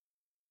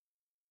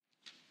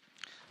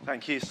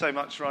Thank you so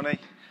much, Ronnie.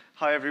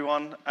 Hi,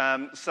 everyone.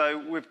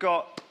 So we've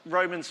got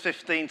Romans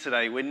 15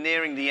 today. We're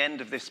nearing the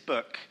end of this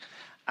book,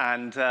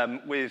 and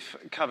we've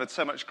covered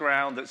so much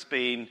ground that's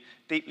been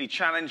deeply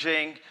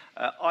challenging,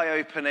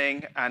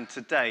 eye-opening, and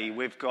today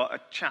we've got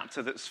a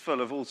chapter that's full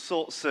of all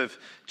sorts of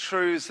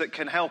truths that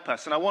can help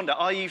us. And I wonder,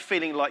 are you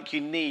feeling like you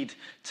need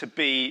to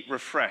be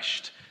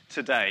refreshed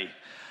today?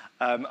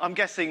 I'm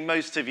guessing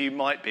most of you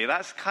might be.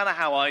 That's kind of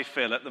how I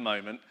feel at the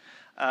moment.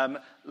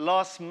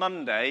 Last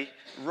Monday,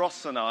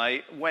 Ross and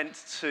I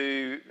went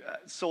to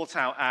sort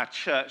out our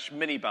church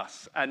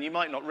minibus. And you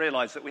might not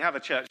realise that we have a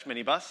church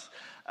minibus.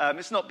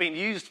 It's not been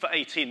used for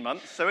 18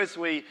 months. So as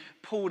we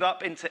pulled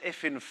up into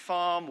Iffin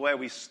Farm, where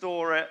we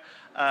store it,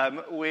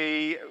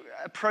 we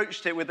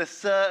approached it with a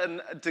certain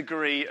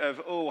degree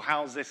of,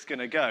 how's this going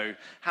to go?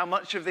 How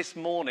much of this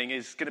morning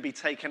is going to be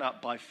taken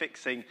up by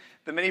fixing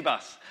the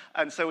minibus?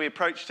 And so we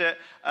approached it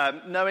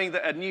knowing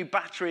that a new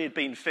battery had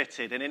been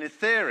fitted. And in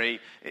theory,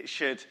 it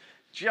should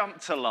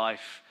jump to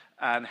life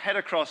and head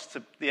across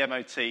to the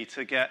MOT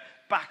to get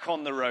back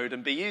on the road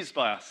and be used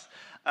by us.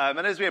 And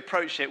as we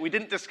approached it, we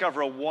didn't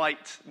discover a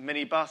white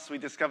minibus, we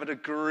discovered a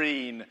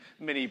green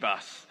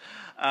minibus.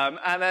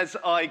 And as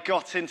I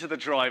got into the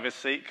driver's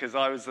seat, because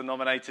I was the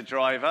nominated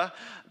driver,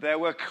 there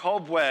were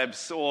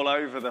cobwebs all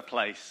over the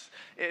place.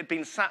 It had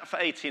been sat for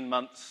 18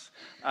 months,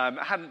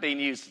 hadn't been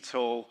used at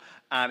all,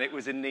 and it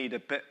was in need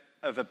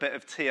of a bit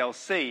of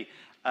TLC.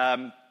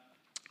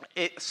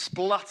 It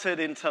spluttered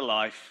into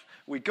life.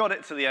 We got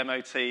it to the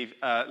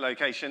MOT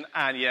location,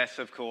 and yes,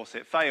 of course,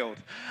 it failed.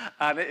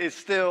 And it is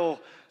still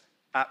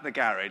at the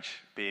garage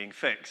being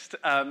fixed.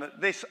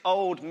 This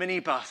old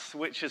minibus,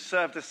 which has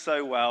served us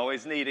so well,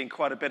 is needing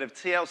quite a bit of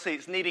TLC.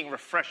 It's needing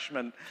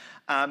refreshment.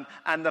 And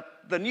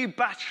the new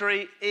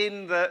battery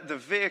in the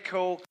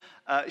vehicle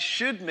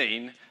should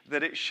mean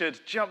that it should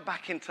jump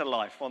back into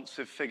life once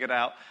we've figured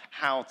out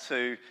how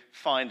to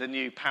find a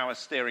new power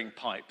steering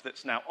pipe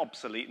that's now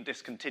obsolete and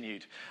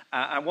discontinued.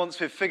 And once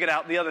we've figured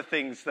out the other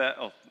things that,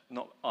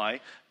 not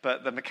I,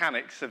 but the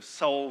mechanics have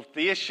solved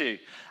the issue.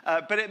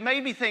 But it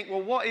made me think,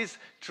 well, what is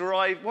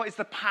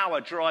the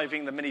power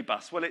driving the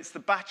minibus? Well, it's the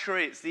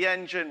battery, it's the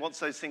engine. Once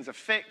those things are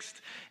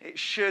fixed, it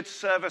should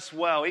serve us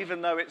well,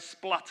 even though it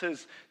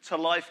splutters to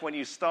life when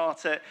you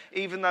start it,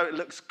 even though it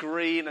looks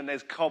green and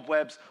there's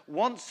cobwebs.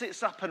 Once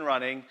it's up and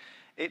running,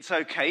 it's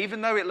okay.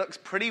 Even though it looks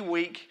pretty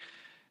weak,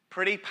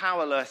 pretty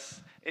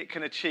powerless, it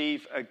can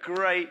achieve a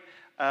great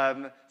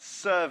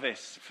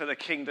service for the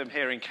kingdom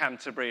here in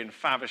Canterbury and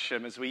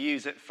Faversham as we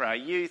use it for our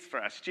youth, for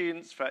our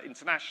students, for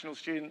international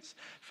students,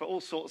 for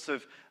all sorts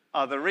of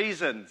other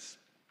reasons.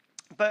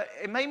 But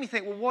it made me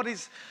think, well,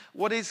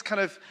 what is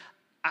kind of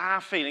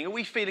our feeling? Are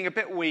we feeling a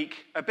bit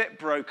weak, a bit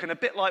broken, a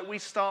bit like we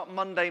start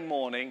Monday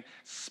morning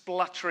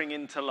spluttering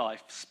into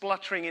life,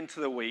 spluttering into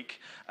the week,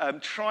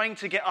 trying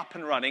to get up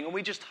and running, and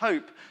we just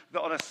hope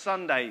that on a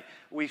Sunday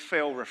we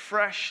feel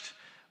refreshed,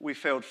 we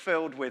feel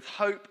filled with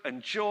hope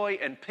and joy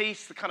and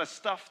peace, the kind of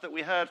stuff that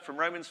we heard from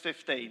Romans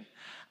 15.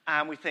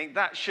 And we think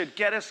that should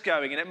get us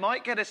going. And it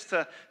might get us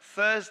to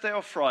Thursday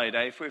or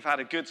Friday if we've had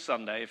a good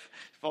Sunday, if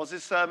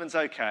Oz's sermon's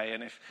okay,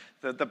 and if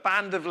the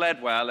band have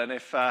led well, and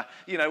if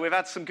we've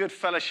had some good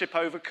fellowship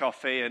over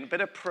coffee and a bit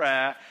of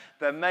prayer,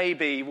 then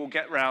maybe we'll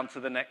get round to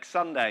the next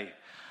Sunday.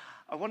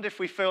 I wonder if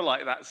we feel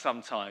like that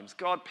sometimes.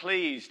 God,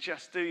 please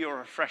just do your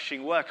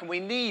refreshing work. And we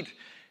need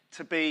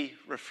to be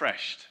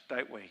refreshed,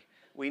 don't we?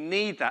 We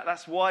need that.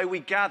 That's why we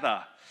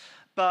gather.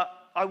 But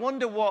I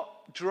wonder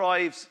what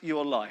drives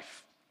your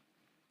life.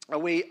 Are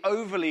we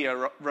overly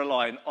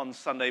reliant on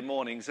Sunday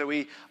mornings? Are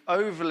we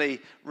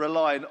overly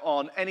reliant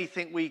on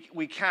anything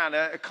we can,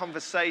 a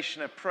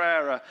conversation, a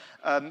prayer,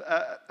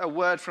 a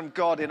word from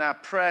God in our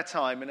prayer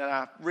time and in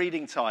our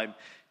reading time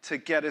to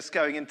get us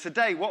going? And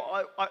today,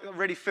 what I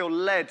really feel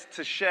led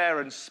to share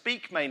and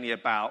speak mainly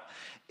about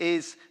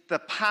is the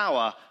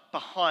power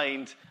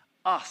behind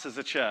us as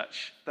a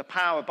church, the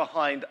power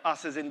behind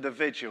us as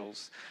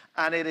individuals,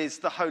 and it is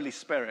the Holy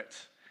Spirit.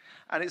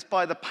 And it's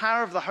by the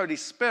power of the Holy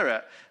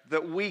Spirit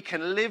that we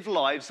can live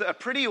lives that are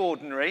pretty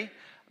ordinary,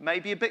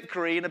 maybe a bit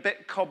green, a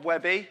bit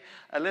cobwebby,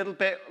 a little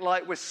bit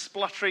like we're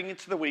spluttering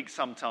into the week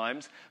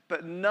sometimes,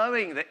 but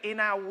knowing that in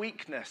our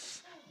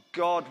weakness,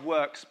 God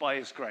works by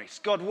his grace.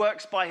 God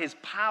works by his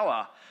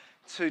power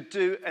to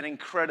do an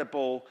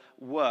incredible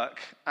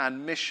work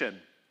and mission.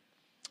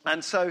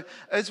 And so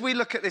as we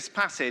look at this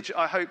passage,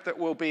 I hope that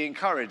we'll be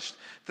encouraged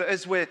that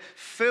as we're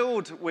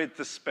filled with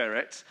the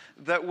Spirit,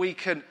 that we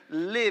can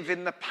live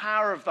in the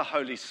power of the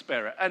Holy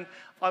Spirit. And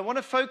I want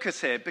to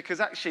focus here because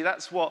actually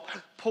that's what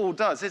Paul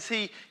does. As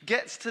he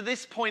gets to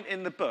this point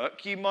in the book,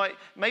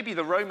 maybe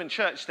the Roman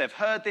church, they've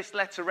heard this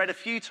letter read a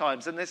few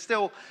times and they're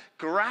still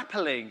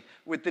grappling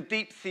with the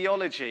deep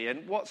theology.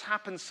 And what's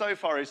happened so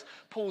far is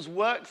Paul's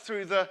worked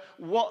through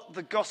what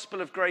the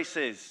gospel of grace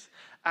is.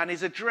 And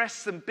he's addressed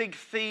some big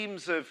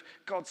themes of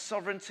God's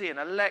sovereignty and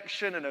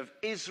election and of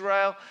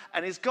Israel.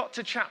 And he's got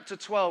to chapter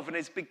 12 and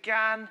he's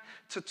began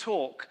to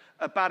talk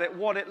about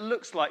what it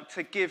looks like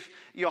to give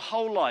your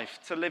whole life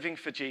to living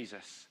for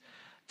Jesus,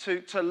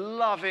 to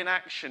love in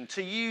action,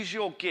 to use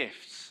your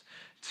gifts,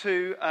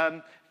 to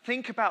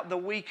think about the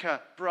weaker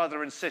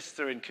brother and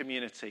sister in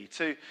community,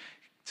 to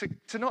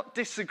not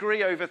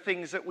disagree over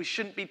things that we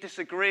shouldn't be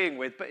disagreeing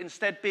with, but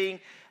instead being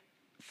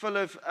full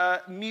of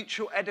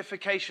mutual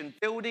edification,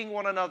 building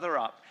one another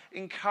up,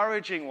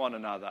 encouraging one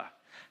another,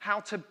 how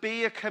to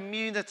be a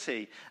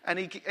community.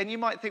 And you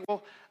might think,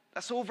 well,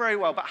 that's all very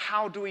well, but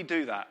how do we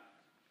do that?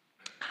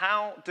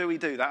 How do we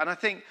do that? And I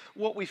think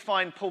what we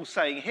find Paul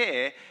saying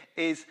here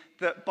is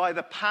that by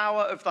the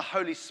power of the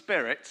Holy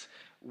Spirit,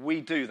 we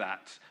do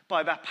that.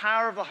 By the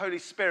power of the Holy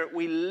Spirit,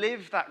 we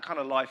live that kind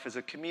of life as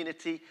a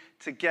community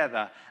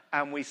together,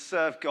 and we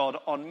serve God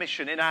on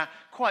mission in our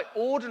quite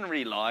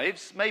ordinary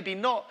lives, maybe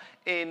not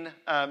in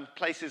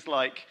places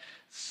like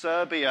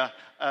Serbia,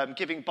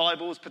 giving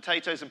Bibles,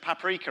 potatoes, and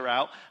paprika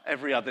out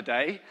every other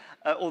day,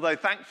 although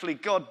thankfully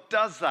God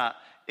does that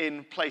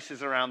in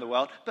places around the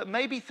world, but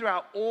maybe through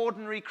our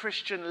ordinary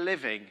Christian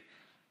living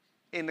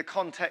in the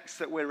context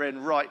that we're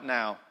in right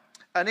now.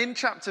 And in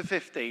chapter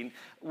 15,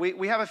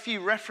 we have a few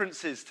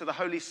references to the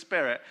Holy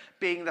Spirit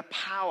being the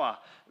power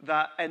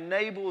that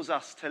enables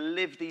us to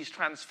live these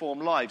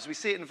transformed lives. We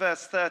see it in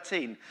verse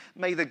 13.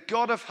 May the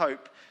God of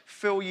hope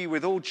fill you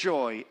with all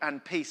joy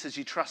and peace as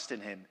you trust in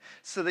him,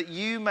 so that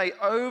you may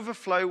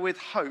overflow with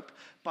hope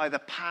by the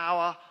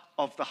power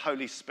of the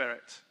Holy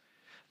Spirit.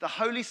 The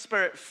Holy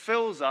Spirit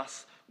fills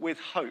us with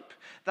hope.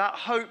 That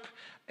hope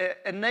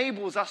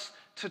enables us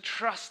to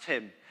trust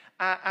him.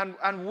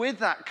 And with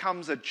that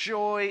comes a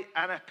joy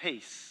and a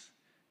peace.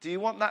 Do you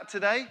want that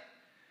today?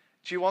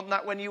 Do you want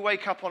that when you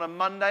wake up on a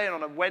Monday and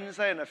on a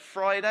Wednesday and a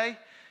Friday?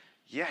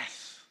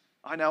 Yes,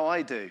 I know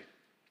I do.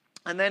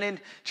 And then in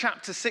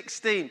chapter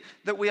 16,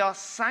 that we are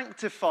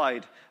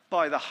sanctified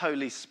by the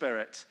Holy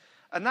Spirit.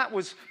 And that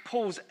was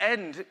Paul's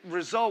end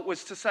result,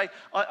 was to say,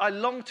 I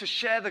long to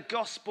share the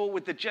gospel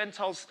with the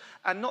Gentiles,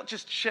 and not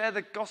just share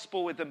the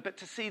gospel with them, but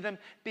to see them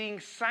being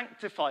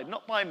sanctified,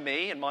 not by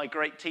me and my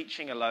great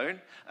teaching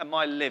alone and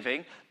my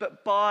living,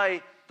 but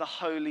by the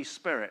Holy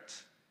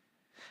Spirit.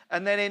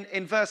 And then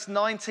in verse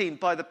 19,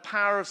 by the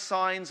power of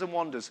signs and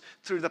wonders,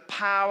 through the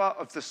power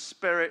of the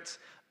Spirit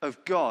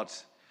of God.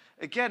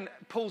 Again,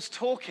 Paul's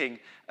talking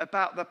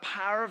about the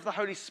power of the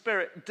Holy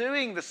Spirit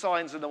doing the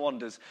signs and the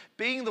wonders,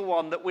 being the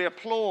one that we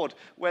applaud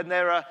when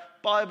there are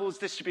Bibles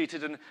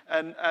distributed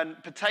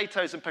and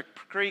potatoes and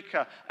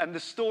paprika, and the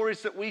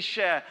stories that we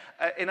share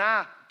in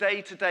our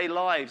day-to-day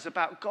lives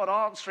about God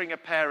answering a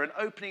prayer and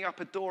opening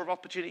up a door of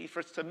opportunity for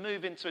us to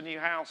move into a new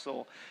house,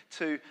 or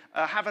to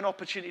have an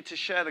opportunity to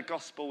share the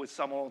gospel with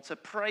someone, or to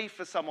pray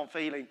for someone for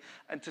healing,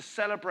 and to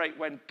celebrate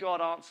when God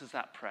answers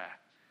that prayer.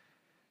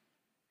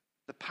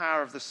 The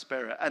power of the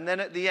Spirit. And then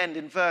at the end,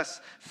 in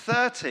verse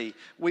 30,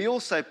 we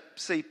also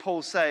see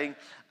Paul saying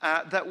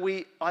that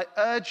I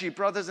urge you,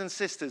 brothers and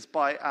sisters,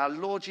 by our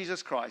Lord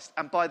Jesus Christ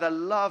and by the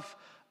love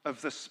of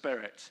the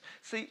Spirit.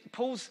 See,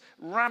 Paul's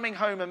ramming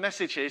home a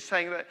message here,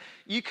 saying that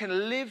you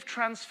can live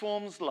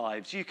transformed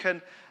lives. You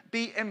can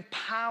be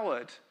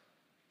empowered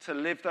to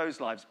live those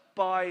lives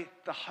by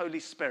the Holy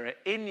Spirit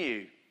in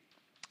you.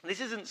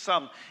 This isn't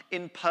some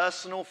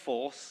impersonal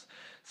force,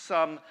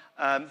 some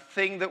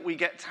thing that we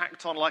get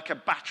tacked on like a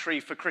battery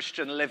for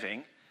Christian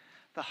living.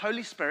 The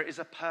Holy Spirit is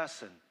a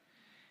person.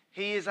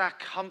 He is our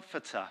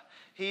comforter.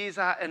 He is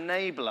our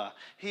enabler.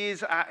 He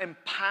is our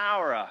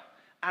empowerer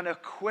and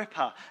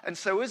equipper. And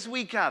so as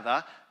we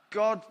gather,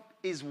 God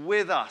is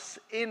with us,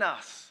 in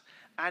us,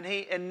 and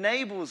he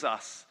enables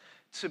us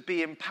to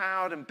be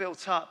empowered and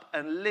built up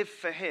and live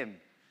for him.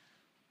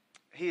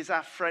 He is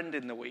our friend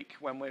in the week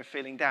when we're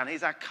feeling down.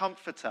 He's our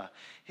comforter.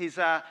 He's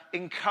our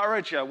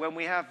encourager when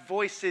we have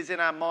voices in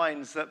our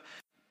minds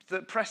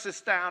that press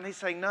us down. He's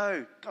saying,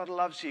 no, God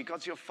loves you.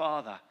 God's your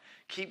Father.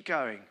 Keep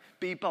going.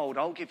 Be bold.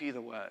 I'll give you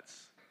the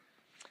words.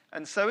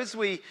 And so as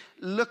we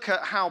look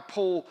at how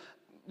Paul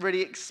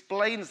really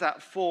explains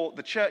that for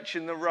the church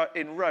in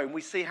Rome,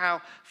 we see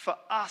how for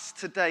us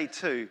today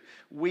too,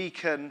 we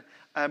can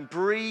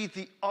breathe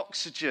the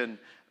oxygen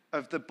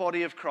of the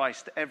body of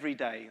Christ every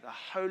day, the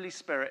Holy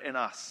Spirit in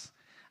us.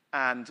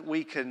 And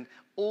we can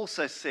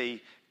also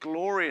see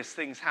glorious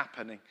things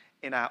happening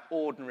in our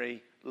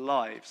ordinary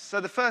lives. So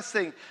the first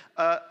thing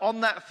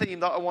on that theme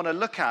that I want to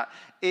look at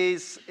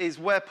is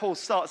where Paul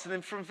starts. And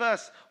then from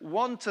verse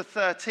 1 to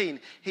 13,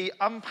 he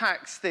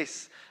unpacks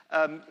this.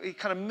 He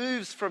kind of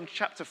moves from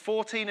chapter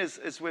 14,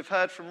 as we've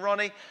heard from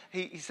Ronnie.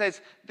 He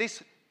says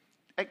this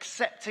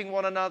accepting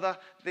one another,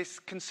 this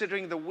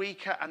considering the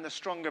weaker and the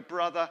stronger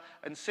brother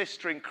and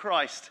sister in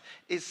Christ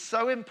is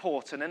so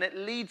important, and it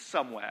leads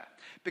somewhere.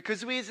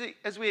 Because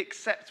as we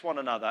accept one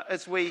another,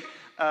 as we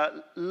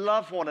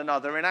love one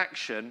another in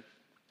action,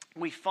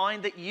 we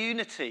find that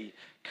unity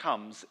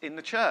comes in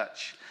the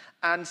church.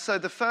 And so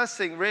the first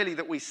thing really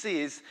that we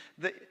see is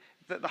that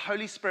the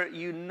Holy Spirit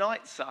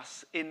unites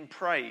us in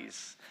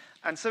praise.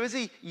 And so as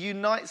he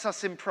unites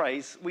us in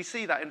praise, we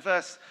see that in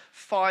verse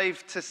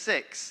 5 to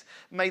 6.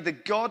 May the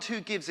God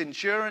who gives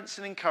endurance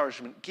and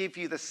encouragement give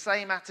you the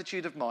same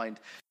attitude of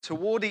mind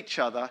toward each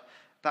other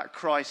that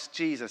Christ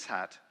Jesus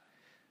had,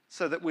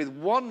 so that with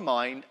one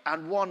mind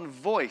and one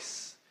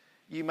voice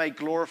you may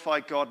glorify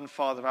God and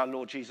Father of our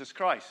Lord Jesus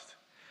Christ.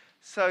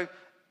 So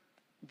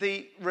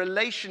the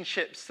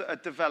relationships that are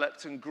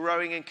developed and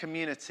growing in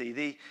community,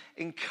 the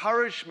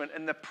encouragement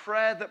and the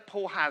prayer that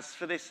Paul has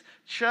for this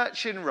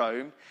church in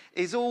Rome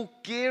is all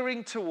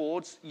gearing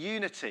towards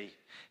unity.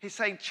 He's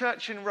saying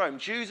church in Rome,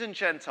 Jews and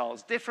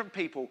Gentiles, different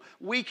people,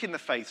 weak in the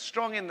faith,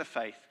 strong in the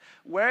faith,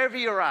 wherever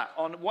you're at,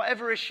 on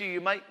whatever issue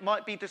you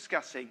might be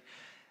discussing,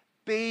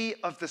 be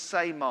of the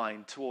same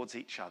mind towards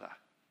each other.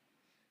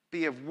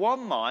 Be of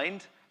one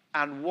mind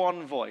and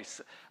one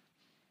voice.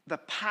 The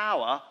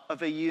power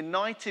of a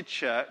united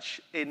church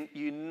in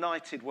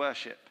united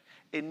worship,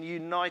 in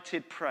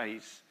united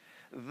praise.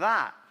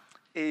 That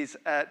is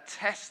a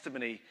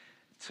testimony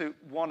to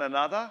one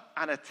another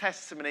and a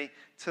testimony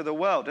to the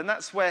world. And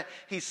that's where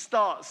he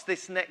starts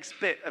this next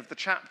bit of the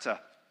chapter.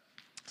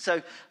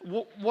 So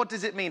what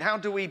does it mean? How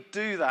do we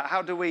do that?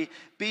 How do we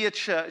be a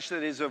church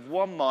that is of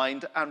one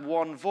mind and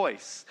one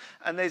voice?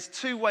 And there's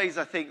two ways,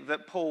 I think,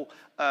 that Paul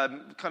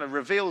kind of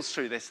reveals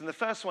through this. And the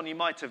first one you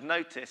might have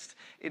noticed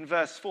in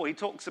verse 4. He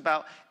talks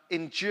about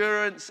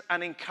endurance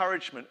and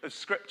encouragement of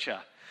Scripture.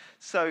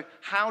 So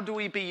how do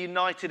we be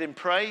united in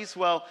praise?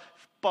 Well,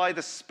 by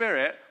the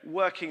Spirit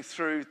working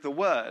through the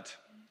Word.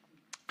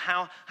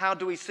 How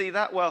do we see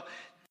that? Well,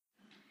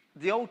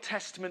 the Old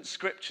Testament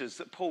scriptures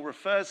that Paul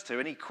refers to,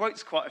 and he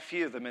quotes quite a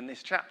few of them in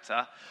this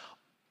chapter,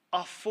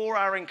 are for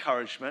our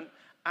encouragement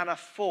and are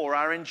for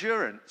our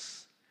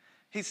endurance.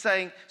 He's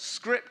saying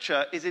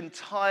Scripture is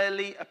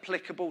entirely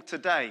applicable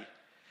today.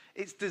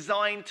 It's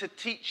designed to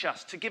teach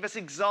us, to give us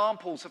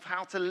examples of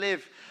how to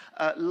live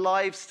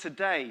lives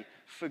today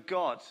for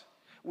God.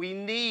 We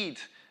need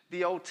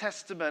the Old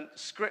Testament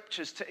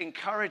scriptures to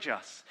encourage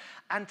us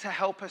and to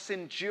help us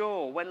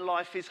endure when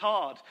life is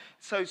hard.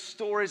 So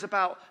stories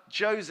about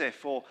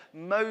Joseph or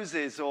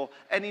Moses or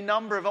any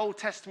number of Old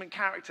Testament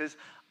characters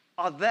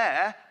are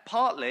there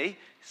partly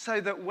so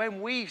that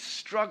when we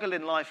struggle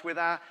in life with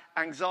our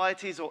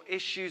anxieties or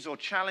issues or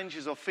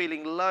challenges or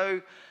feeling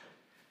low,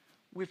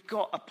 we've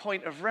got a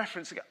point of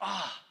reference to go,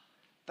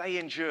 they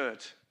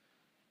endured.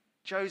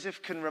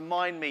 Joseph can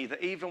remind me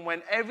that even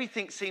when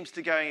everything seems to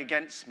be going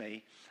against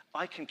me,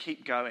 I can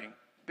keep going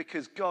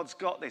because God's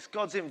got this.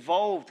 God's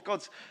involved.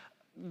 God's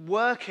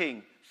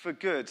working for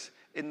good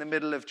in the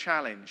middle of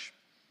challenge.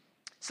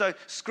 So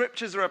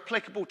scriptures are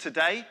applicable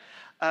today,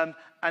 and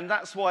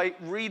that's why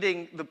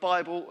reading the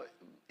Bible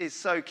is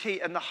so key.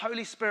 And the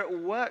Holy Spirit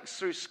works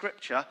through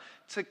Scripture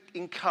to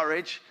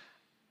encourage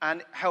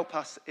and help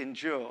us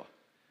endure.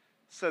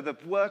 So the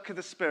work of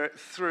the Spirit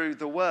through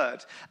the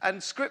Word.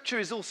 And Scripture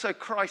is also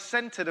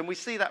Christ-centered, and we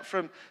see that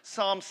from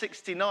Psalm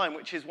 69,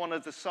 which is one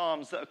of the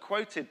Psalms that are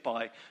quoted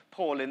by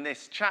Paul in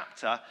this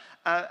chapter.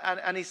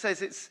 And he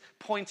says it's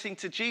pointing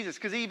to Jesus,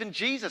 because even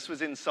Jesus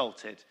was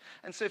insulted.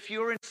 And so if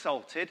you're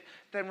insulted,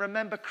 then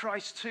remember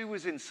Christ too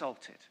was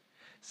insulted.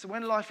 So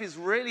when life is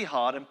really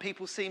hard and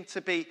people seem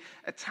to be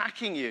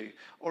attacking you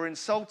or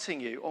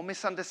insulting you or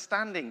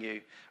misunderstanding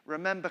you,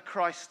 remember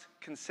Christ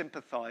can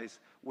sympathize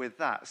with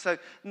that. So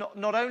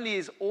not only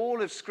is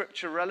all of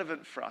Scripture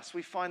relevant for us,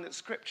 we find that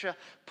Scripture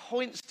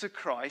points to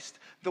Christ,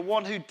 the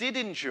one who did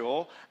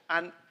endure,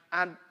 and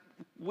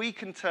we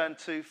can turn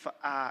to for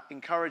our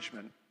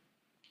encouragement.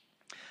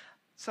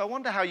 So I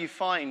wonder how you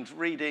find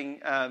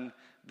reading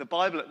the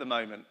Bible at the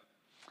moment.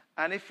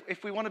 And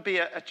if we want to be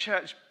a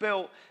church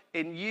built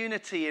in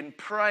unity, in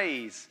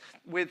praise,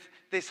 with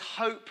this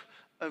hope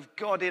of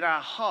God in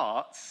our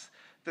hearts,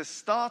 the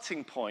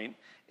starting point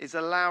is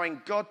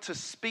allowing God to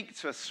speak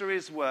to us through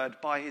his word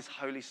by his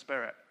Holy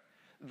Spirit.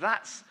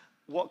 That's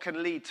what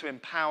can lead to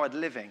empowered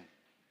living.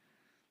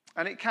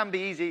 And it can be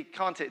easy,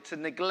 can't it, to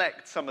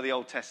neglect some of the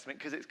Old Testament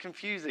because it's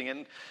confusing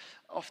and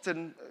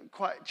often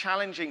quite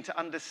challenging to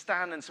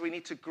understand, and so we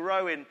need to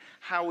grow in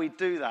how we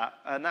do that.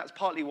 And that's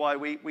partly why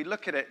we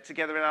look at it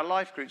together in our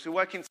life groups. We're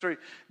working through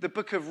the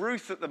book of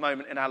Ruth at the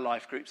moment in our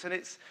life groups, and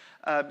it's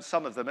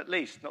some of them at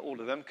least, not all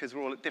of them, because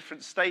we're all at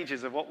different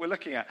stages of what we're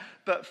looking at.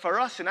 But for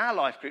us in our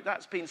life group,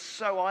 that's been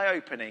so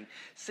eye-opening,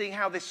 seeing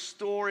how this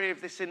story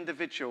of this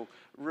individual,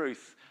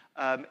 Ruth,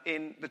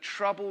 in the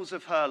troubles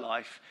of her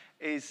life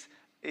is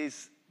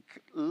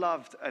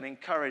loved and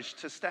encouraged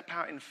to step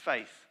out in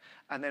faith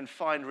and then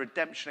find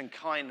redemption and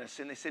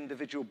kindness in this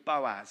individual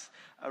Boaz,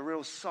 a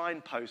real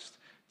signpost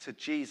to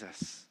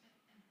Jesus.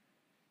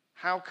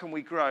 How can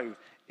we grow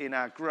in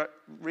our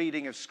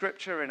reading of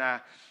Scripture, in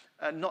our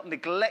not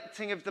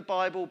neglecting of the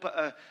Bible,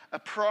 but a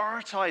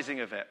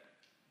prioritizing of it?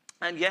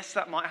 And yes,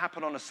 that might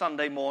happen on a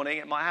Sunday morning.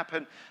 It might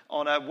happen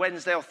on a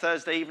Wednesday or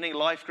Thursday evening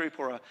life group,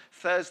 or a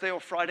Thursday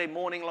or Friday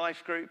morning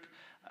life group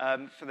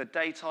for the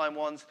daytime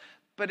ones.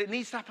 But it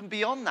needs to happen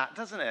beyond that,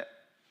 doesn't it?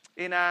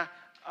 In our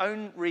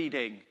own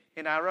reading,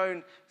 in our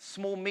own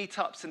small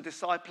meetups and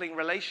discipling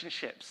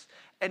relationships.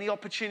 Any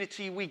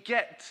opportunity we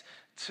get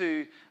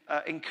to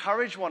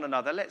encourage one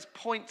another, let's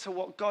point to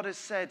what God has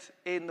said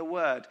in the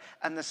Word,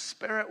 and the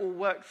Spirit will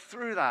work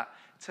through that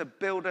to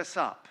build us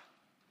up.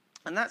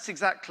 And that's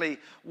exactly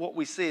what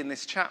we see in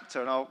this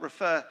chapter, and I'll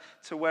refer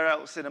to where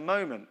else in a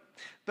moment.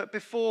 But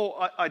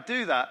before I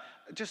do that,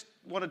 just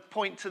want to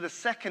point to the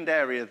second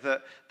area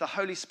that the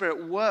Holy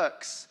Spirit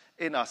works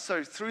in us.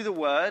 So through the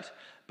word,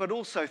 but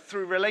also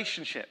through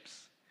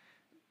relationships.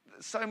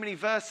 So many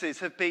verses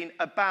have been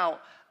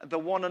about the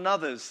one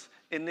another's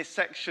in this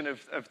section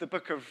of the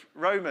book of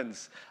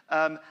Romans.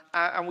 And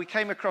we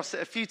came across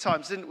it a few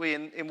times, didn't we,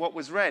 in what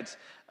was read.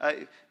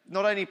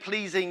 Not only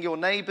pleasing your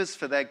neighbours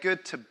for their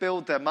good to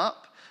build them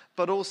up,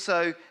 but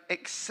also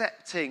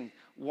accepting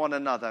one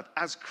another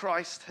as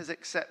Christ has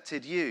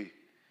accepted you.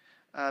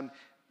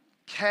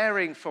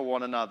 Caring for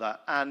one another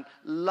and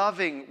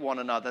loving one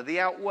another. The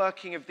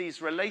outworking of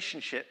these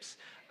relationships,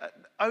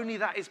 only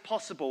that is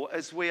possible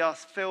as we are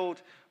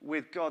filled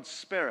with God's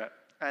Spirit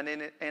and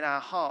in our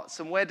hearts.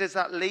 And where does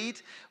that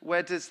lead?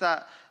 Where does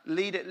that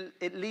lead?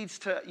 It leads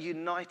to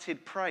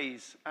united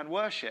praise and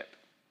worship.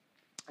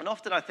 And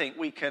often I think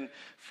we can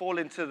fall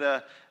into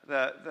the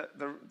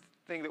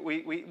thing that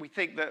we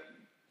think that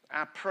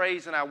our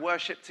praise and our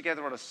worship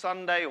together on a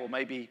Sunday or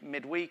maybe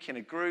midweek in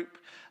a group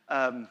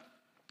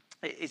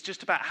is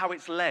just about how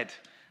it's led,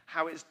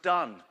 how it's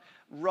done,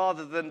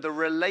 rather than the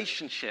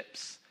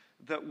relationships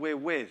that we're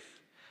with.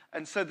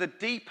 And so the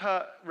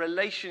deeper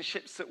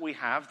relationships that we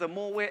have, the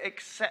more we're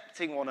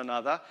accepting one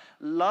another,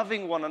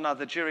 loving one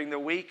another during the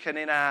week, and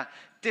in our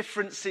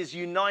differences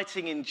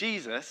uniting in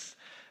Jesus,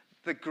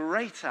 the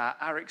greater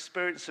our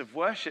experience of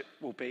worship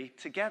will be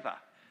together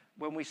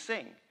when we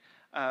sing,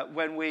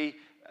 when we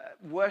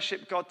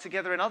worship God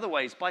together in other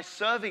ways, by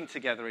serving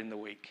together in the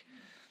week.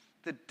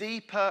 The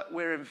deeper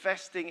we're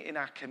investing in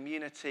our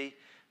community,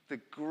 the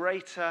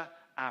greater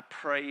our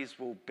praise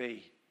will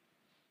be.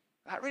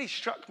 That really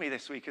struck me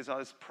this week as I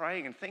was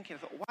praying and thinking. I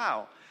thought,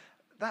 wow,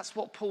 that's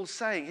what Paul's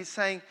saying. He's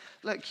saying,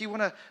 look, you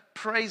want to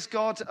praise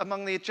God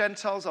among the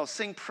Gentiles? I'll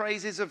sing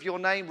praises of your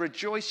name.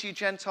 Rejoice, you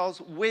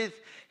Gentiles, with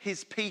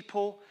his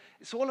people.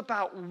 It's all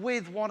about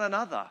with one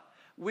another,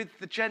 with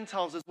the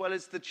Gentiles as well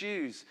as the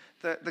Jews.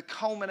 The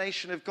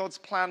culmination of God's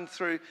plan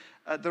through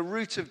the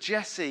root of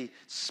Jesse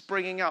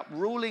springing up,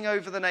 ruling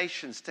over the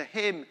nations. To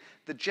him,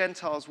 the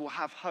Gentiles will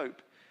have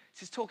hope.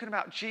 He's talking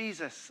about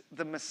Jesus,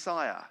 the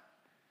Messiah.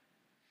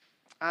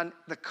 And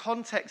the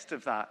context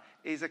of that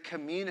is a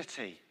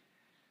community.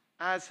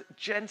 As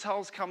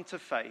Gentiles come to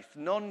faith,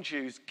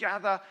 non-Jews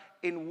gather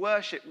in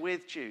worship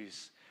with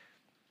Jews.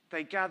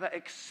 They gather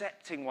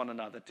accepting one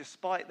another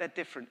despite their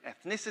different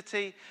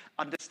ethnicity,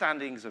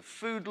 understandings of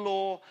food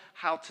law,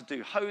 how to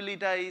do holy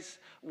days,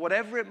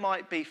 whatever it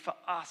might be for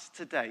us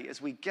today.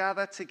 As we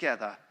gather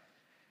together,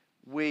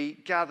 we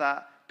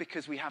gather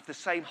because we have the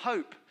same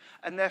hope,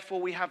 and therefore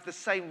we have the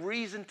same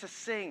reason to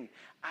sing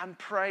and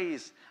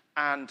praise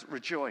and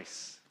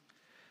rejoice.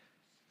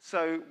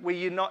 So we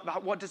unite.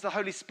 What does the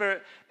Holy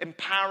Spirit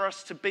empower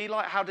us to be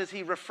like? How does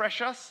he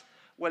refresh us?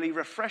 Well, he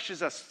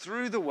refreshes us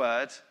through the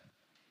word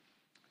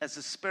as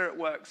the Spirit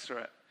works through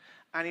it.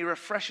 And he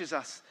refreshes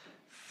us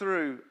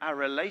through our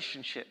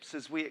relationships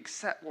as we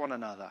accept one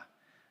another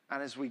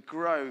and as we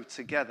grow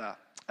together.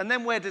 And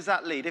then where does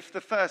that lead? If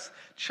the first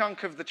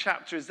chunk of the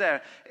chapter is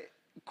there,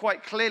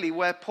 quite clearly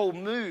where Paul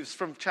moves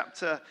from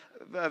chapter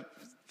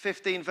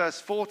 15, verse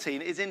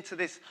 14, is into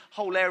this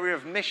whole area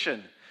of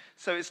mission.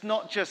 So it's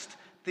not just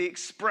the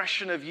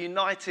expression of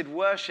united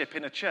worship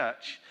in a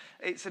church.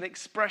 It's an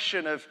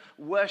expression of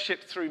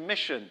worship through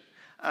mission.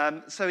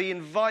 So he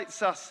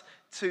invites us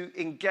to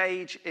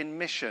engage in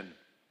mission.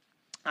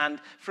 And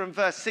from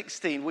verse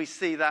 16, we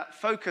see that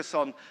focus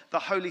on the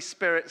Holy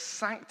Spirit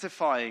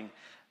sanctifying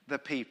the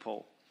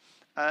people.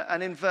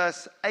 And in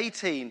verse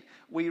 18,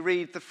 we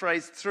read the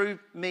phrase, through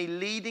me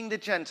leading the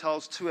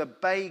Gentiles to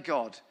obey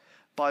God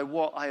by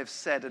what I have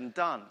said and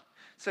done.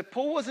 So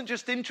Paul wasn't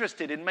just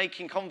interested in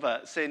making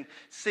converts, in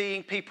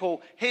seeing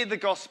people hear the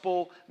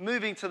gospel,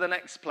 moving to the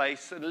next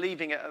place and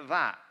leaving it at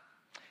that.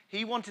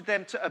 He wanted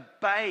them to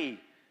obey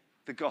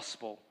the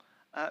gospel,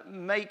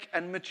 make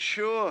and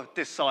mature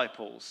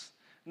disciples,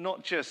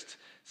 not just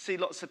see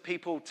lots of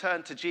people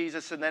turn to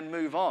Jesus and then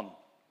move on.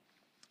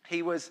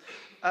 He was,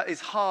 at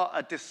his heart,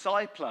 a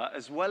discipler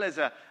as well as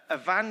an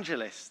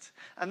evangelist.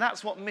 And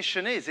that's what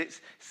mission is. It's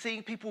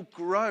seeing people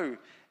grow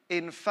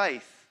in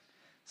faith.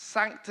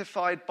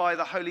 Sanctified by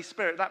the Holy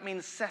Spirit. That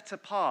means set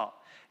apart.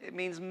 It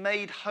means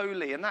made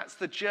holy. And that's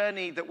the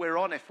journey that we're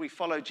on if we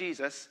follow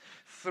Jesus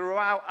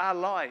throughout our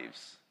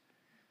lives.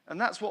 And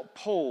that's what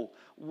Paul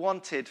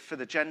wanted for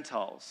the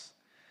Gentiles.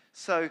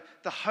 So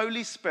the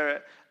Holy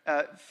Spirit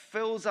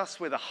fills us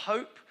with a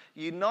hope,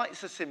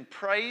 unites us in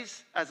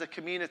praise as a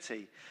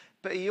community.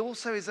 But he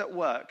also is at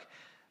work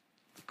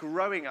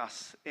growing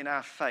us in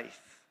our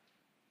faith.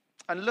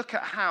 And look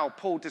at how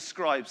Paul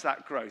describes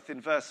that growth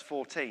in verse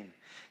 14. He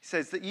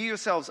says that you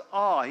yourselves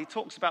are, he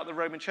talks about the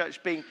Roman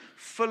church being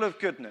full of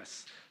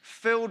goodness,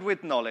 filled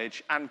with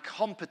knowledge, and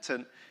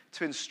competent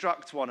to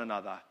instruct one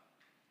another.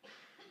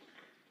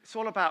 It's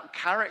all about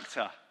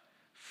character,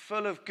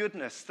 full of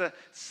goodness. The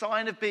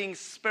sign of being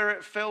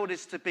Spirit-filled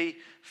is to be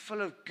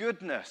full of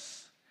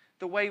goodness.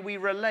 The way we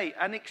relate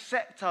and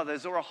accept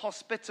others, or are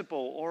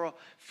hospitable, or are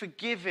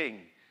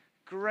forgiving,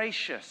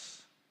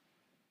 gracious.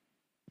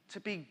 To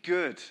be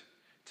good.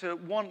 To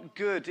want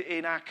good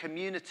in our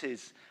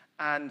communities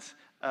and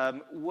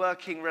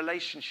working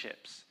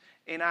relationships,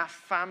 in our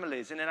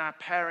families and in our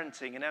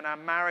parenting and in our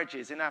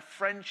marriages, in our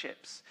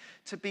friendships,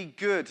 to be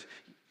good.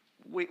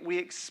 We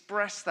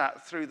express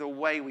that through the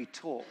way we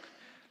talk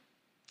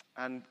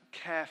and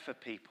care for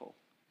people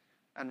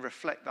and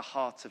reflect the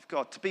heart of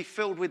God. To be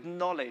filled with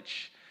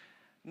knowledge,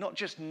 not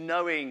just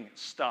knowing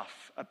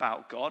stuff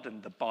about God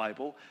and the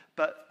Bible,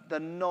 but the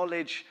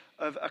knowledge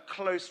of a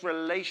close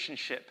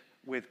relationship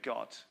with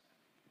God.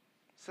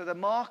 So the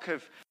mark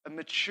of a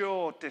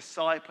mature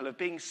disciple, of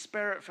being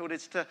spirit-filled,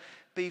 is to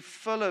be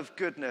full of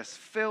goodness,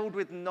 filled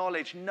with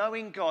knowledge,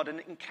 knowing God and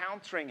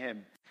encountering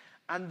him,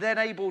 and then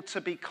able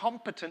to be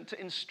competent to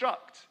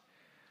instruct,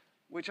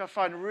 which I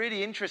find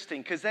really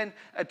interesting, because then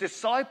a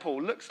disciple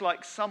looks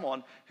like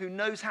someone who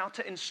knows how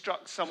to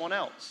instruct someone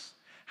else,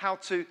 how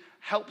to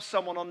help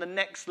someone on the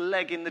next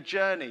leg in the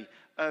journey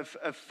of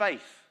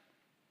faith.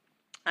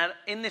 And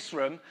in this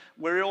room,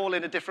 we're all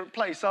in a different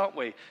place, aren't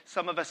we?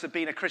 Some of us have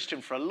been a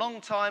Christian for a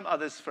long time,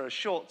 others for a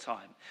short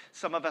time.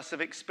 Some of us have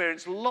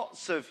experienced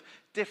lots of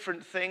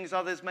different things,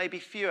 others maybe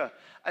fewer.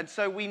 And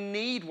so we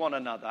need one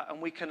another,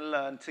 and we can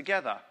learn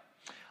together.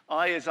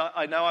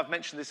 I know I've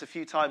mentioned this a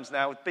few times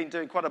now, I've been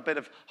doing quite a bit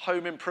of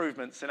home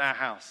improvements in our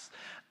house.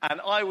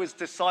 And I was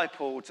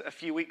discipled a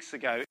few weeks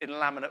ago in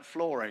laminate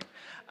flooring.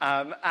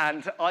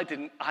 And I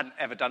hadn't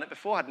ever done it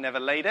before, I'd never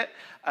laid it.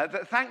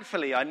 But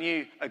thankfully, I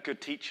knew a good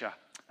teacher.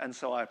 And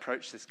so I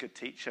approached this good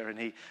teacher, and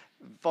he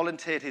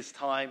volunteered his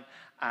time.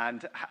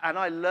 And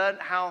I learned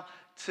how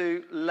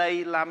to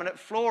lay laminate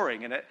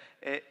flooring. And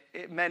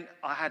it meant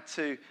I had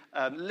to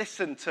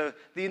listen to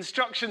the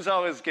instructions I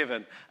was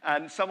given.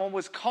 And someone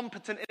was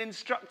competent in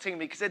instructing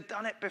me because they'd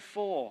done it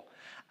before.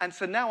 And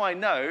so now I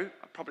know,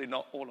 probably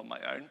not all on my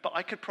own, but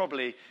I could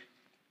probably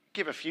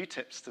give a few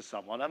tips to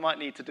someone. I might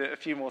need to do it a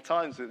few more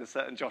times with a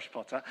certain Josh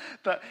Potter.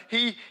 But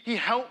he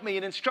helped me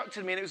and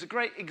instructed me, and it was a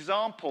great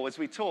example as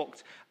we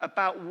talked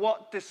about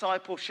what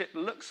discipleship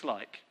looks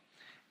like.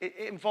 It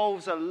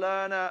involves a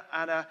learner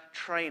and a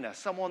trainer,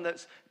 someone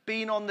that's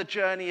been on the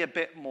journey a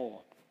bit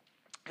more,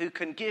 who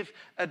can give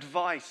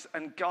advice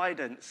and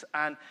guidance,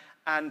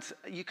 and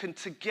you can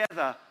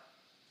together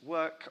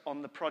work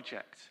on the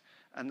project.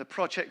 And the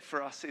project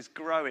for us is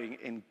growing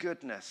in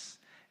goodness,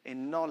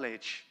 in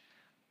knowledge,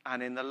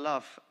 and in the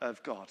love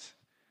of God.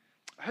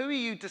 Who are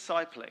you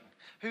discipling?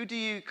 Who do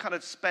you kind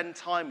of spend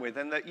time with,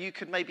 and that you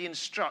could maybe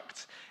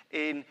instruct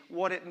in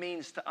what it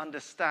means to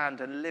understand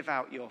and live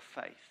out your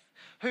faith?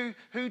 Who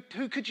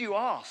could you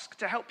ask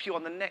to help you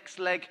on the next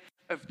leg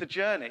of the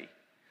journey?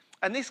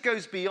 And this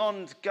goes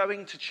beyond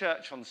going to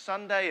church on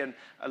Sunday and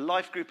a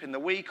life group in the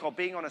week or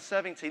being on a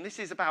serving team. This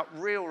is about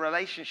real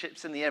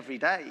relationships in the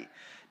everyday,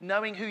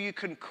 knowing who you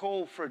can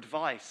call for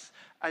advice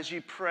as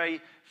you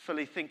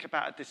prayerfully think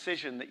about a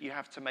decision that you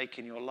have to make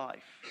in your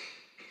life.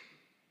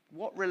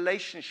 What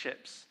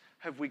relationships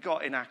have we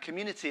got in our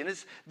community? And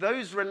as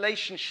those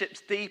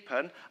relationships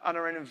deepen and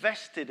are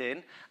invested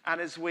in,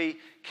 and as we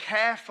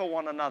care for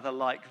one another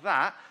like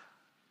that,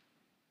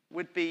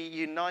 we'd be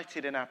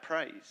united in our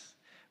praise.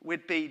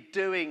 We'd be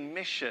doing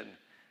mission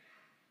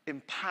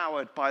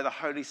empowered by the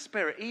Holy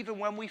Spirit, even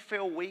when we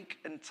feel weak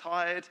and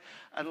tired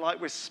and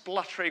like we're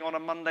spluttering on a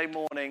Monday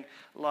morning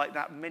like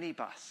that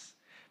minibus,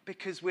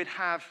 because we'd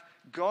have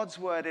God's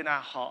word in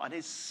our heart and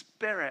his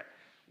Spirit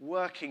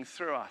working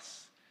through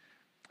us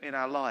in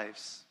our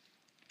lives.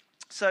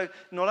 So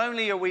not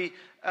only are we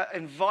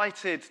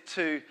invited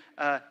to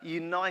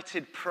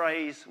united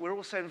praise, we're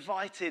also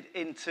invited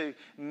into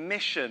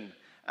mission.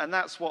 And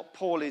that's what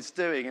Paul is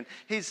doing. And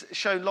he's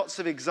shown lots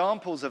of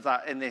examples of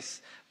that in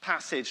this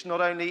passage, not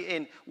only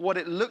in what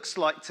it looks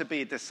like to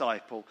be a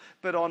disciple,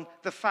 but on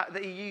the fact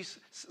that he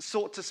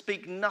sought to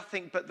speak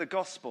nothing but the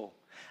gospel,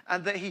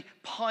 and that he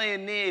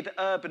pioneered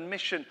urban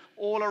mission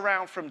all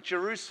around from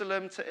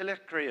Jerusalem to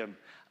Illyricum,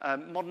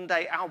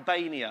 modern-day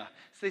Albania.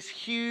 It's this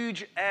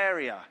huge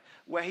area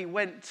where he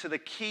went to the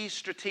key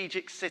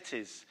strategic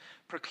cities,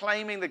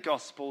 proclaiming the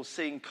gospel,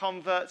 seeing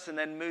converts, and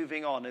then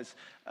moving on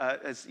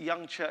as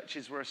young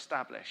churches were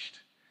established.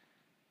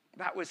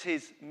 That was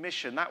his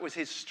mission. That was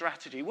his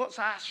strategy. What's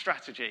our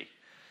strategy?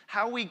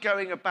 How are we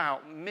going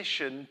about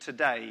mission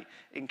today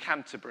in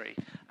Canterbury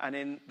and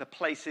in the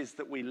places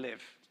that we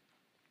live?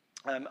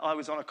 I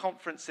was on a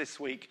conference this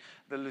week,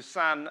 the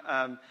Lausanne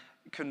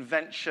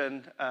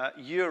Convention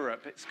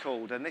Europe, it's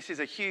called. And this is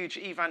a huge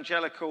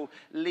evangelical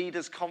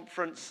leaders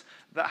conference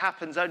that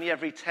happens only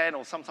every 10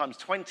 or sometimes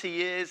 20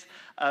 years.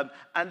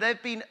 And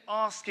they've been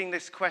asking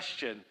this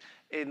question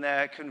in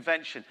their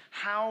convention: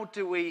 how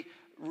do we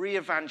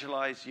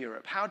re-evangelize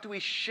Europe? How do we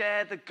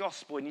share the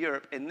gospel in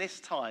Europe in this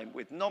time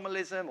with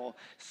nominalism or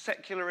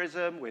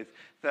secularism, with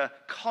the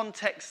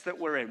context that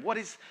we're in? What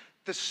is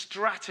the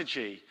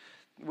strategy?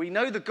 We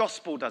know the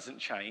gospel doesn't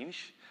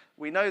change.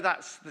 We know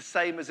that's the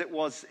same as it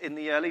was in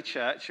the early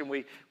church, and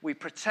we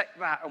protect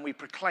that and we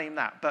proclaim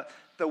that. But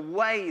the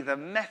way, the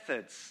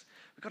methods,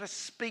 we've got to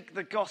speak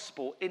the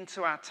gospel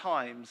into our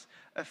times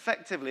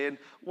effectively. And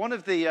one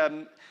of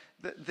the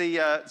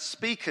the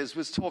speakers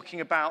was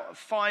talking about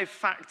 5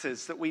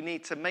 factors that we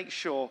need to make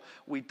sure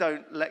we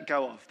don't let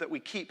go of, that we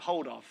keep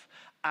hold of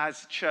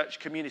as church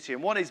community.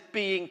 And one is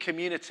being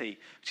community,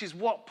 which is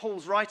what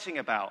Paul's writing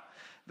about.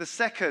 The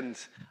second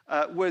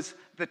was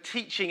the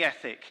teaching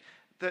ethic,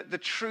 the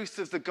truth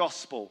of the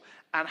gospel,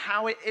 and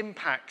how it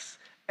impacts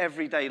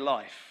everyday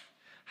life.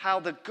 How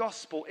the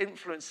gospel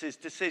influences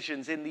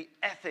decisions in the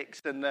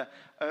ethics and the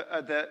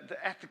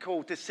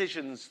ethical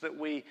decisions that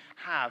we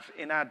have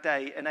in our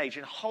day and age,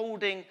 and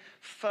holding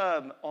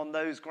firm on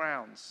those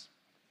grounds.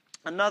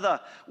 Another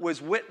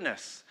was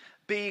witness,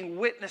 being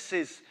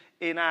witnesses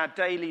in our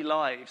daily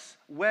lives,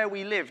 where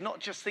we live, not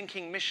just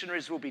thinking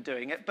missionaries will be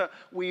doing it, but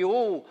we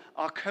all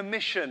are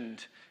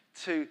commissioned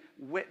to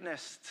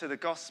witness to the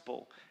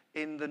gospel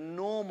in the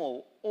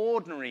normal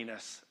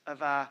ordinariness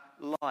of our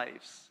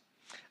lives.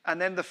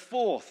 And then the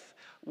fourth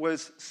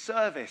was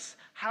service.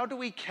 How do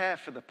we care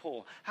for the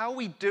poor? How are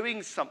we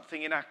doing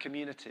something in our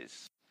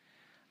communities?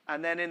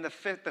 And then in the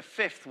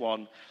fifth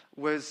one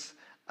was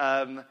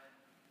the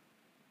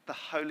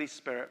Holy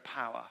Spirit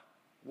power,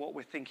 what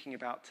we're thinking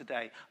about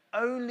today.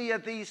 Only are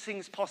these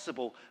things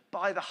possible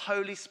by the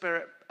Holy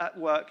Spirit at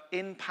work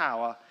in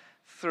power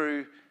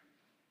through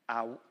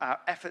our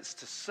efforts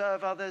to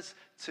serve others,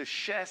 to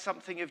share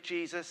something of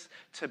Jesus,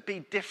 to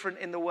be different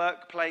in the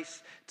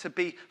workplace, to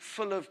be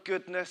full of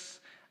goodness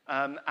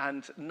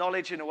and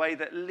knowledge in a way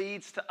that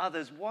leads to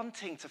others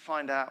wanting to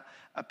find out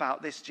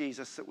about this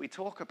Jesus that we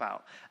talk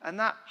about. And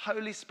that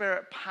Holy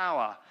Spirit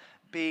power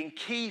being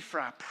key for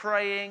our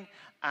praying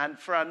and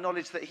for our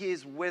knowledge that he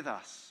is with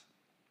us.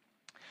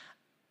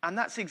 And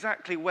that's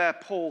exactly where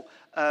Paul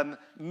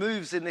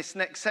moves in this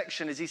next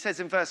section, as he says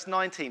in verse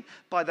 19,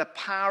 by the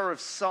power of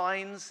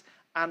signs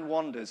and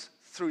wonders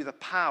through the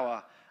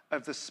power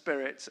of the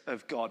Spirit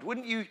of God.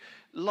 Wouldn't you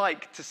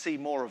like to see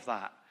more of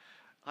that?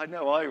 I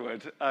know I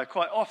would.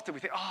 Quite often we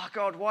think, oh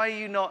God, why are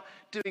you not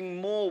doing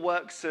more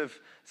works of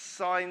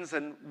signs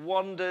and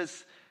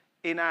wonders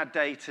in our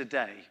day to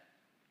day?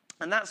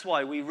 And that's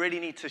why we really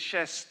need to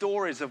share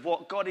stories of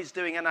what God is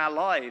doing in our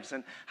lives.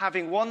 And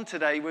having one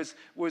today was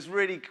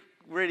really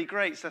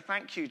great. So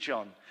thank you,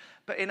 John.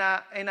 But in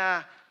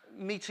our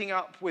meeting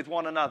up with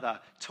one another,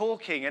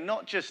 talking and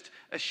not just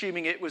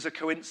assuming it was a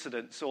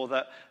coincidence or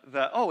that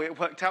it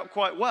worked out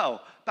quite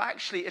well, but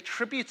actually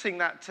attributing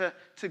that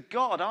to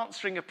God,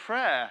 answering a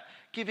prayer,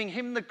 giving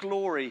him the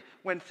glory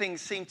when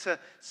things seem to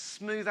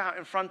smooth out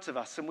in front of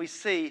us and we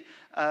see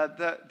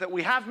that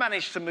we have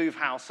managed to move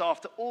house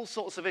after all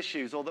sorts of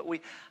issues, or that we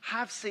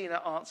have seen an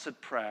answered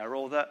prayer,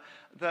 or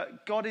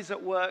that God is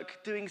at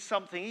work doing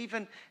something,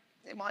 even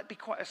it might be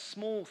quite a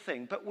small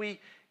thing, but we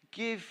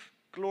give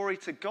glory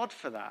to God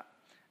for that.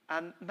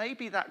 And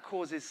maybe that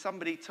causes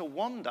somebody to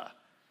wonder.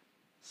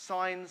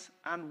 Signs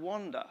and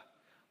wonder.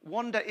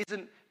 Wonder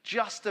isn't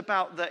just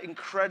about the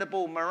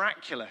incredible,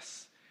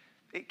 miraculous.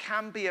 It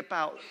can be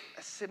about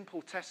a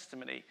simple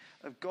testimony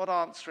of God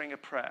answering a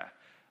prayer,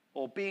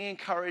 or being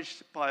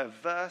encouraged by a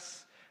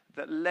verse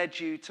that led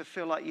you to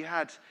feel like you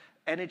had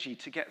energy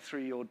to get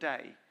through your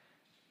day.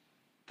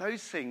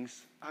 Those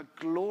things are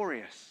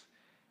glorious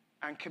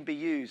and can be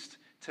used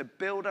to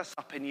build us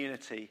up in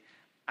unity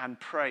and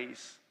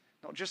praise,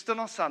 not just on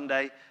our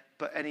Sunday,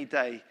 but any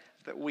day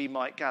that we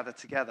might gather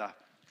together.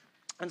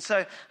 And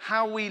so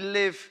how we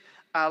live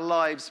our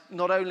lives,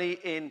 not only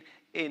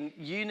in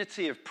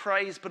unity of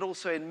praise, but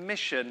also in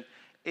mission,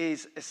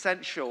 is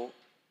essential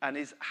and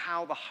is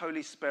how the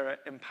Holy Spirit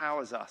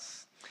empowers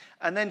us.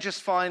 And then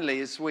just finally,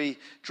 as we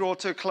draw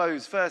to a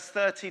close, verse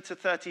 30 to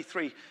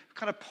 33,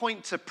 kind of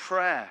point to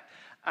prayer.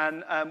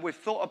 And we've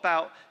thought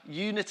about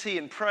unity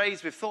and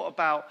praise. We've thought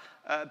about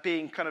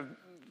being kind of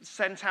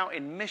sent out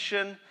in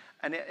mission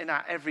and in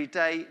our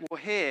everyday.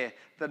 Well, here,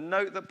 the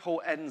note that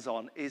Paul ends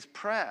on is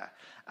prayer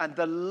and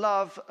the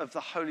love of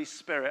the Holy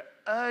Spirit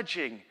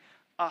urging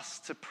us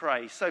to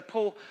pray. So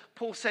Paul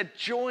said,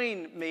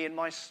 join me in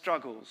my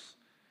struggles,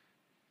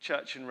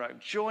 church in Rome.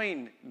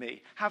 Join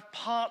me. Have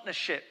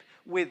partnership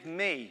with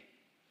me,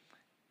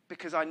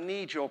 because I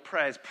need your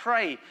prayers.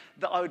 Pray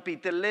that I would be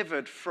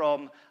delivered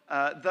from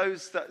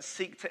those that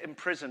seek to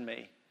imprison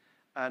me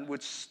and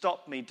would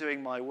stop me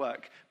doing my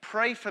work.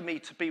 Pray for me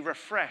to be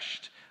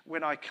refreshed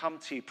when I come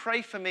to you.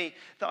 Pray for me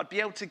that I'd be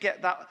able to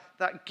get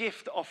that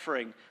gift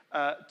offering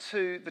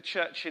to the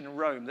church in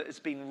Rome that has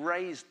been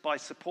raised by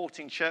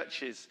supporting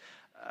churches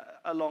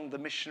along the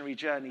missionary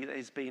journey that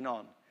he's been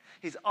on.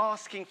 He's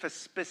asking for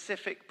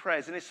specific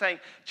prayers, and he's saying,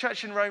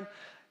 church in Rome,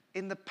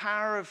 in the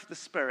power of the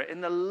Spirit,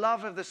 in the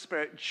love of the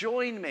Spirit,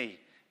 join me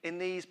in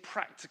these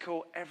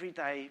practical,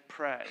 everyday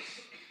prayers.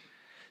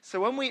 So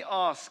when we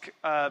ask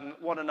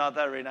one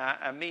another in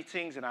our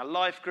meetings, in our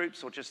life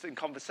groups, or just in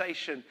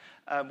conversation,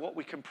 what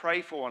we can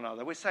pray for one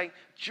another, we're saying,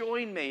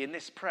 join me in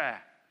this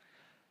prayer,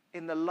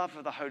 in the love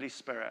of the Holy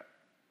Spirit.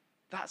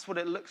 That's what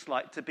it looks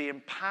like to be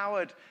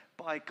empowered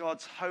by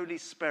God's Holy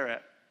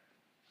Spirit,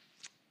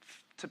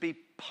 to be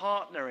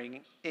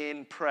partnering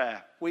in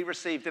prayer. We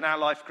received in our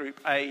life group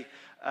a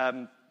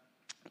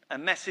a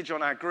message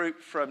on our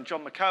group from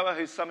John Makoa,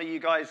 who some of you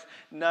guys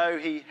know.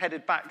 He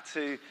headed back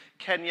to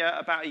Kenya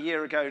about a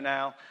year ago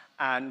now,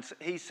 and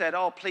he said,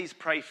 oh, please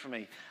pray for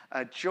me.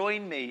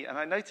 Join me, and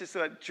I noticed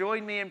that,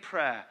 join me in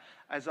prayer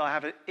as I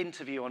have an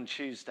interview on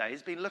Tuesday.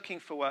 He's been looking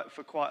for work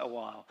for quite a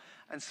while.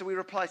 And so we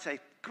replied, say,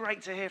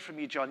 great to hear from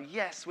you, John.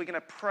 Yes, we're going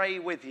to pray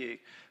with you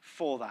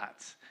for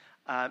that.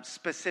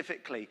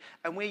 Specifically.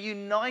 And we're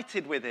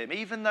united with him.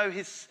 Even though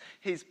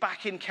he's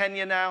back in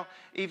Kenya now,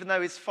 even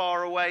though he's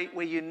far away,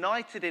 we're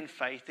united in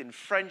faith, in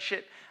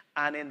friendship,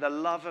 and in the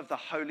love of the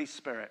Holy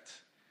Spirit.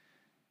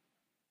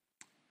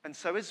 And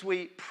so as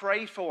we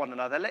pray for one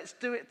another, let's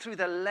do it through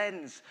the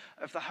lens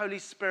of the Holy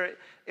Spirit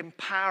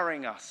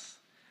empowering us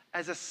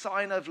as a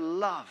sign of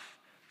love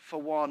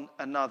for one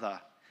another,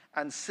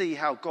 and see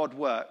how God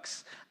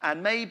works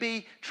and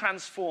maybe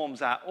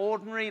transforms our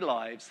ordinary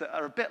lives that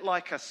are a bit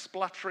like a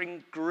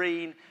spluttering,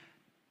 green,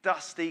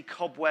 dusty,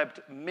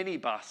 cobwebbed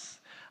minibus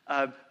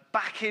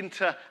back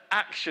into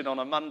action on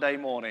a Monday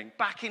morning,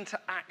 back into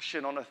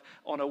action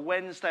on a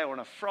Wednesday or on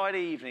a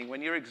Friday evening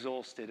when you're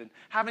exhausted and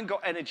haven't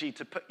got energy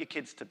to put your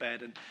kids to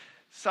bed and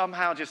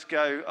somehow just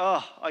go,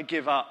 oh, I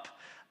give up.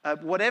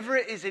 Whatever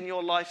it is in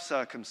your life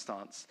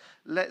circumstance,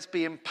 let's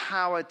be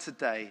empowered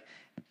today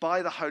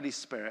by the Holy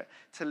Spirit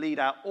to lead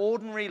our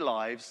ordinary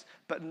lives,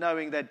 but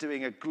knowing they're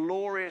doing a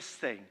glorious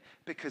thing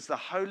because the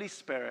Holy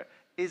Spirit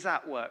is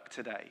at work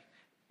today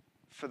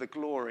for the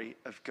glory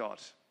of God.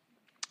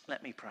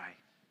 Let me pray.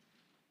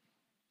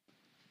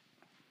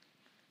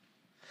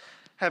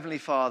 Heavenly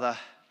Father,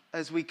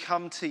 as we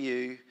come to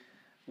you,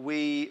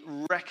 we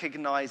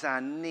recognize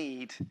our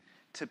need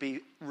to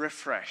be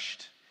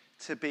refreshed,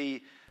 to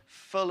be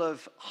full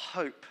of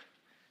hope,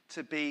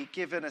 to be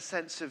given a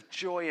sense of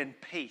joy and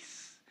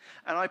peace.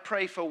 And I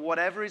pray for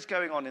whatever is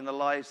going on in the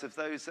lives of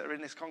those that are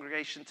in this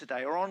congregation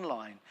today or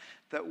online,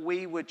 that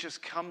we would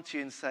just come to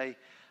you and say,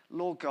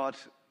 Lord God,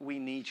 we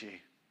need you.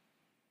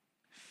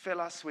 Fill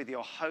us with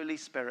your Holy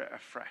Spirit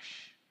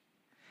afresh.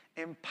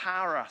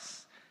 Empower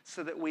us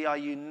so that we are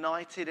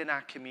united in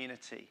our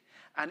community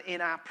and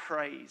in our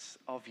praise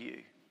of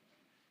you.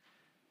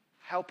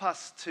 Help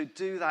us to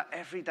do that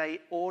everyday,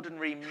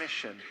 ordinary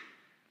mission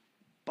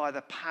by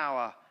the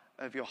power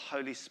of your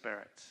Holy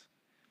Spirit.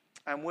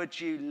 And would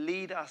you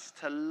lead us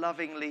to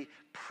lovingly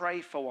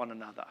pray for one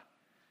another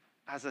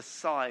as a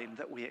sign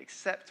that we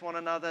accept one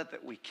another,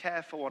 that we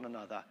care for one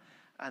another,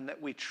 and that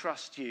we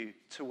trust you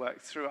to work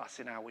through us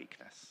in our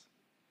weakness.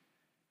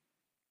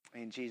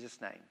 In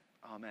Jesus' name,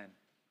 amen.